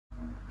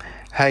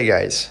Hi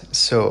guys,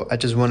 so I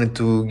just wanted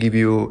to give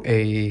you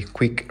a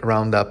quick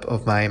roundup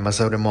of my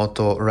Masaru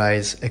Emoto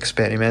rice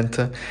experiment.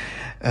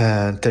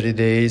 30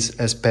 days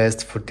has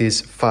passed for these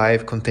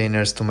 5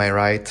 containers to my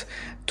right,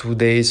 2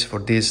 days for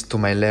this to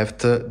my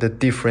left. The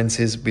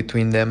differences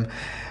between them,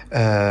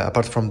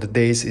 apart from the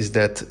days, is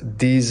that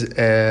this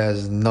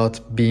has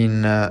not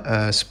been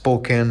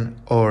spoken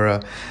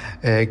or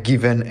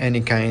given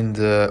any kind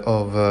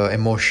of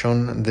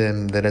emotion.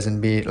 Then there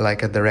hasn't been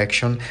like a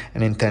direction,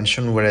 an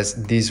intention, whereas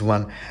this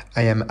one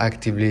I am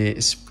actively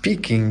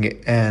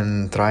speaking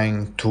and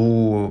trying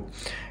to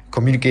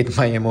communicate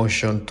my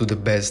emotion to the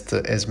best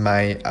as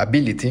my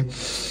ability.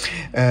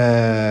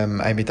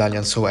 I'm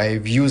Italian, so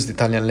I've used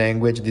Italian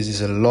language. This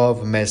is a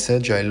love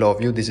message, I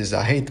love you. This is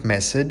a hate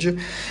message,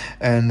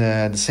 and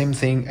the same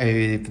thing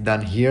I've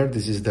done here.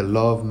 This is the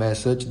love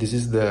message, this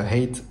is the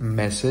hate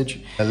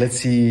message.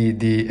 Let's see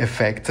the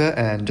effect,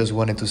 and just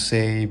wanted to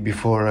say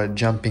before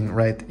jumping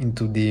right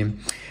into the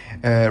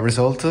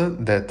result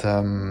that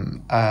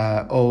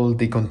all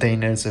the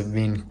containers have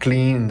been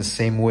cleaned in the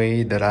same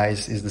way. The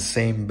rice is the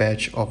same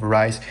batch of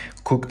rice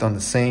cooked on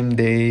the same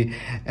day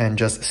and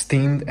just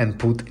steamed and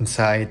put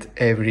inside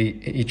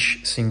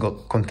each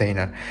single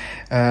container.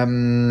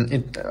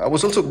 I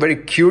was also very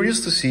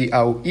curious to see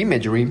how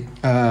imagery,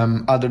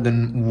 other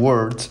than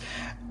words,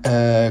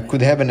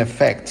 could have an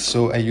effect.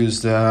 So I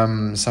used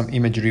some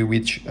imagery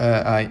which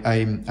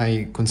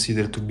I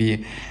consider to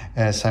be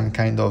some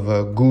kind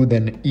of good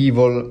and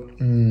evil,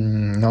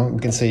 we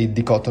can say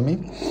dichotomy.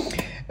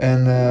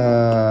 And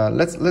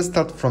let's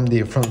start from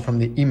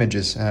the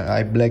images.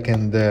 I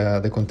blackened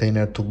the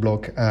container to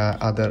block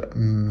other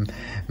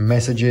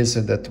messages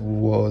that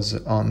were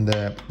on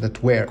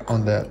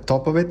the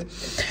top of it.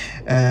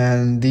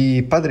 And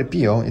the Padre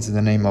Pio is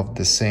the name of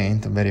the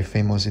saint, a very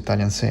famous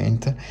Italian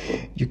saint.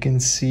 You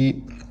can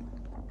see,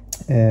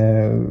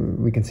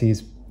 we can see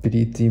it's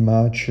pretty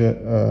much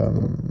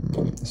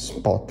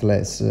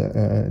spotless.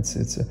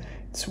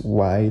 It's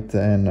white,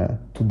 and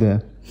to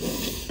the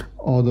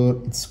odor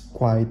it's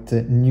quite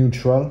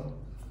neutral.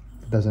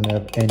 It doesn't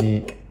have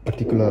any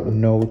particular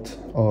note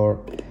or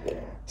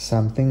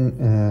something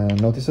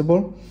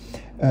noticeable.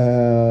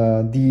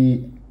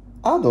 The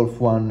Adolf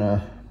one,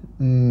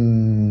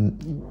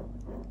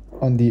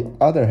 on the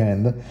other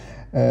hand,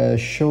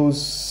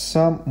 shows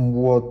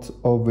somewhat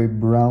of a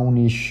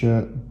brownish,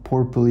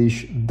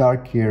 purplish,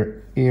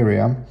 darker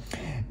area,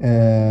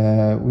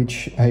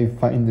 which I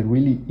find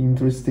really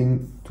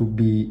interesting to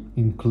be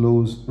in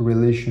close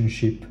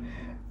relationship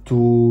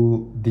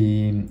to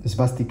the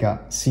swastika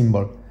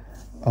symbol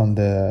on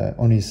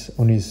his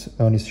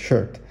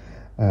shirt.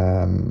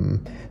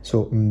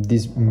 So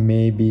this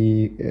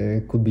maybe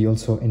could be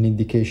also an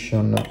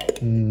indication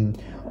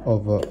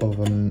of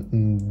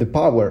the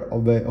power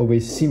of a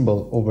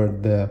symbol over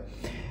the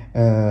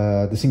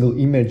single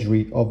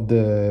imagery of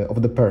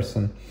the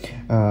person.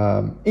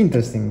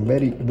 Interesting,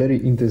 very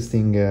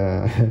interesting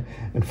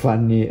and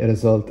funny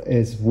result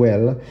as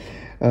well.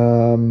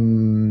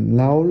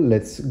 Now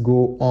let's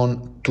go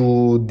on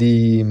to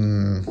the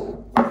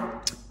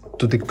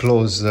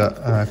closed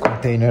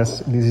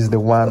containers. This is the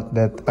one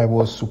that I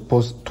was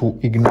supposed to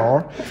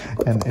ignore,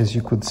 and as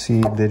you could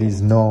see, there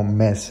is no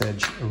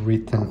message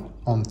written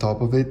on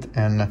top of it.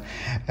 And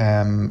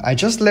I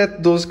just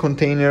let those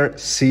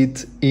containers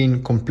sit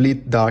in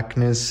complete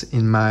darkness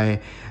in my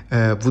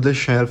wooden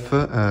shelf.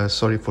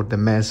 Sorry for the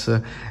mess.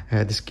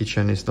 This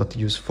kitchen is not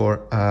used for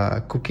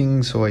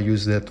cooking, so I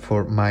use that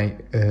for my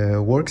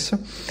works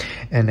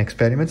and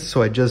experiments.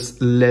 So I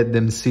just let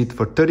them sit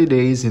for 30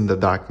 days in the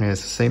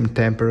darkness, same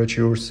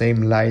temperature,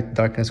 same light,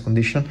 darkness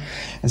condition.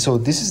 And so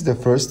this is the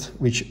first,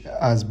 which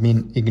has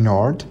been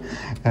ignored.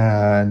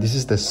 This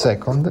is the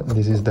second.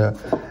 This is the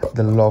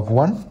love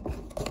one.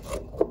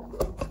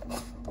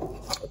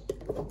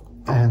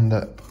 And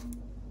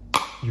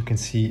you can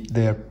see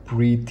they're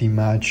pretty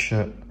much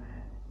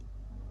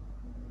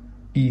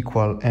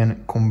equal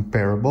and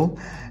comparable.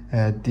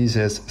 This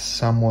has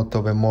somewhat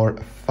of a more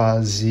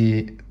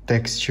fuzzy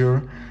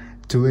texture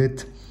to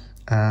it,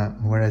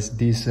 whereas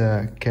this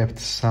kept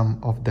some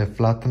of the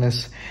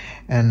flatness.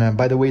 And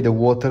by the way, the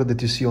water that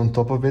you see on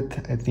top of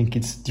it, I think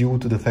it's due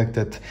to the fact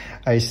that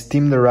I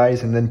steamed the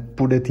rice and then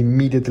put it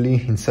immediately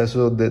inside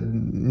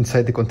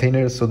the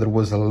container, so there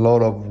was a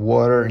lot of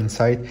water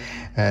inside.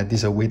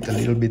 These are with a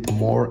little bit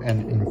more,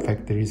 and in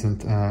fact there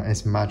isn't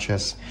as much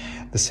as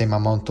the same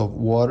amount of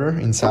water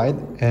inside.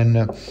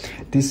 And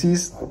this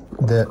is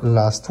the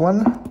last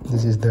one.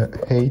 This is the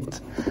hate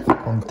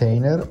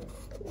container.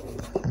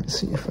 Let me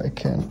see if I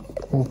can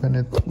open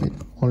it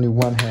with only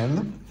one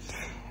hand.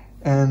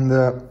 And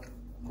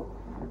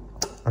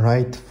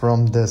right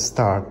from the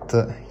start,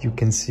 you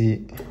can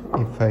see,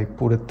 if I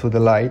put it to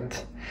the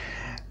light,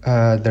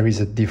 there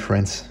is a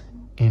difference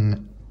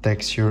in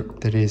texture.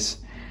 There is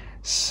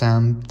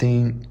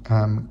something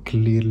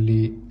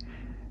clearly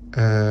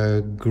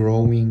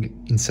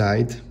growing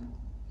inside,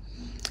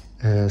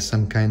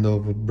 some kind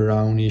of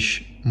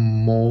brownish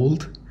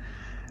mold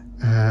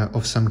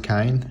of some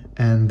kind.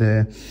 And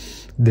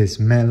The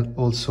smell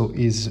also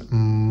is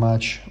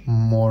much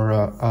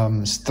more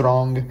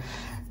strong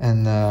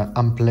and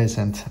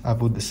unpleasant, I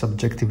would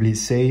subjectively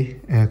say,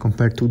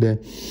 compared to the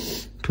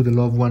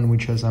Love one,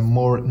 which has a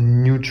more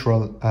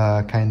neutral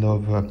kind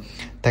of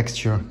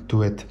texture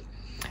to it.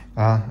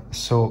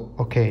 So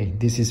okay,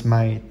 this is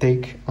my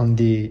take on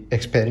the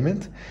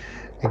experiment.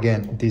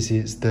 Again, this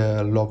is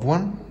the Love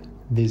one,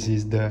 this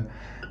is the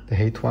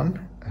Hate one,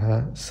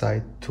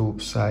 side to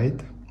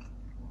side.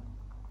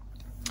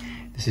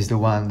 This is the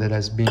one that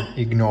has been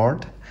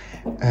ignored,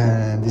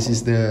 and this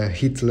is the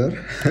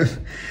Hitler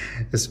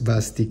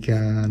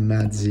swastika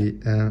Nazi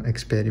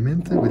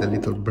experiment with a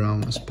little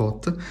brown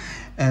spot.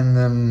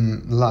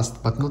 And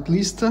last but not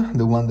least,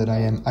 the one that I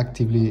am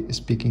actively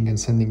speaking and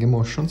sending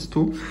emotions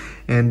to.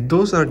 And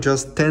those are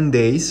just 10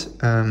 days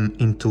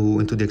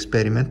into the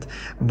experiment,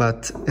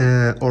 but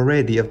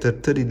already after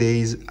 30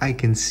 days I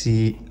can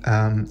see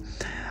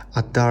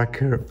a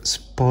darker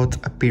spot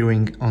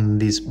appearing on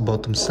this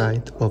bottom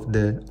side of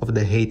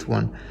the Hate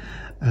one.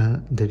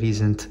 There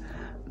isn't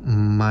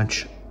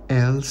much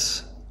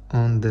else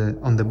on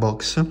the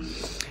box,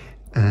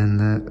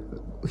 and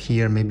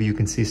here maybe you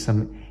can see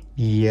some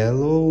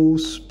yellow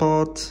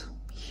spot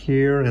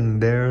here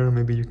and there.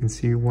 Maybe you can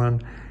see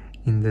one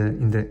in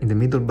the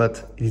middle,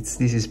 but this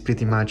is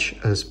pretty much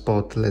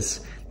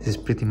spotless. This is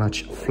pretty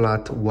much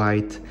flat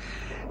white.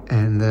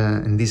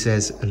 And this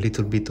has a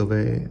little bit of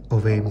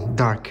a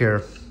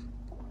darker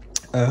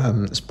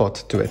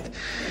spot to it.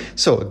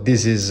 So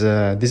this is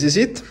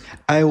it.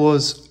 I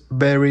was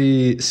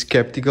very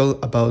skeptical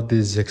about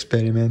this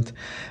experiment.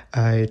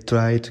 I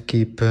try to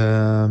keep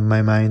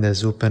my mind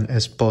as open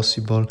as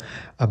possible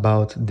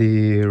about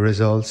the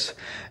results,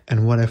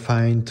 and what I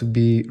find to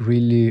be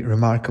really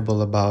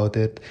remarkable about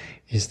it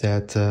is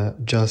that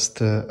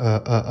just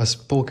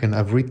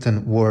a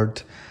written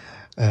word.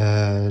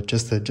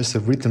 Just a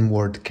written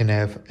word can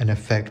have an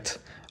effect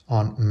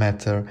on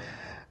matter,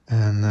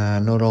 and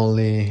not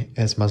only,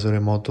 as Masaru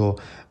Emoto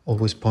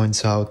always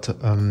points out,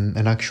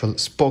 an actual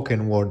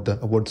spoken word,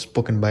 a word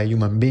spoken by a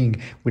human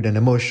being with an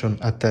emotion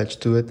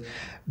attached to it,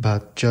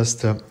 but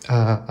just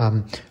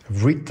a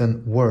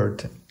written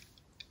word,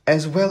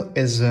 as well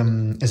as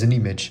an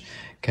image,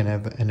 can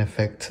have an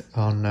effect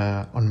on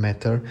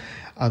matter.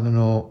 I don't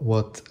know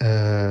what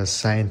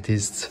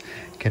scientists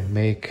can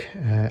make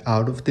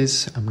out of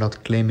this. I'm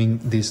not claiming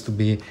this to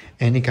be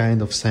any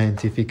kind of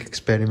scientific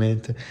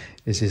experiment.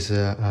 This is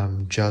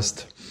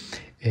just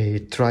a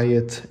try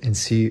it and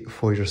see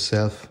for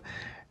yourself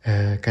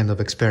kind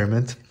of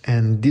experiment.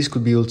 And this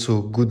could be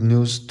also good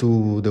news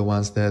to the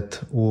ones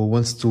that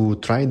wants to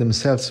try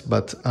themselves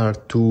but are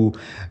too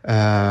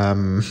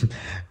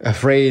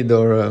afraid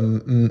or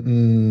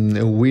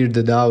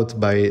weirded out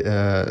by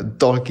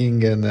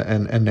talking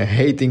and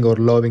hating or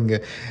loving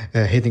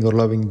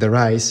the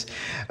rice.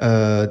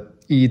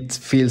 It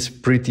feels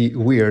pretty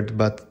weird,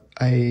 but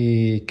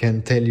I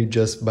can tell you,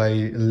 just by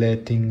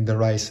letting the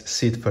rice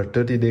sit for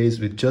 30 days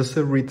with just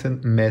a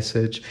written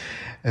message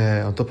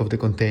on top of the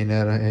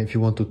container. If you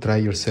want to try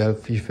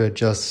yourself, if you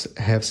just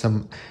have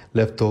some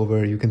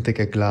leftover, you can take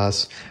a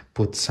glass,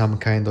 put some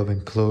kind of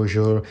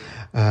enclosure,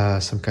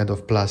 some kind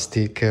of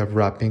plastic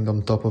wrapping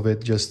on top of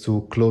it just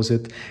to close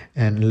it,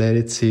 and let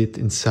it sit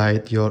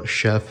inside your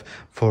shelf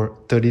for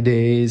 30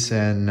 days,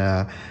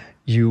 and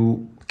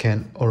you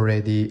can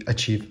already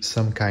achieve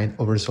some kind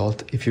of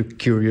result if you're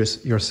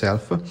curious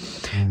yourself.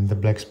 And the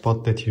black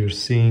spot that you're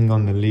seeing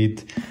on the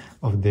lid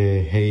of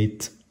the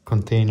Hate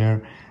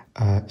container,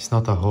 it's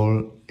not a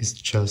hole, it's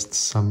just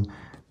some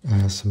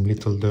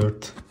little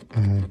dirt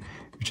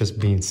which has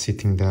been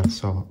sitting there.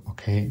 So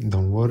okay,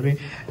 don't worry.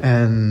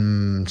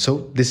 And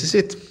so this is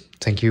it.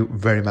 Thank you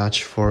very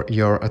much for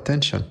your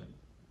attention.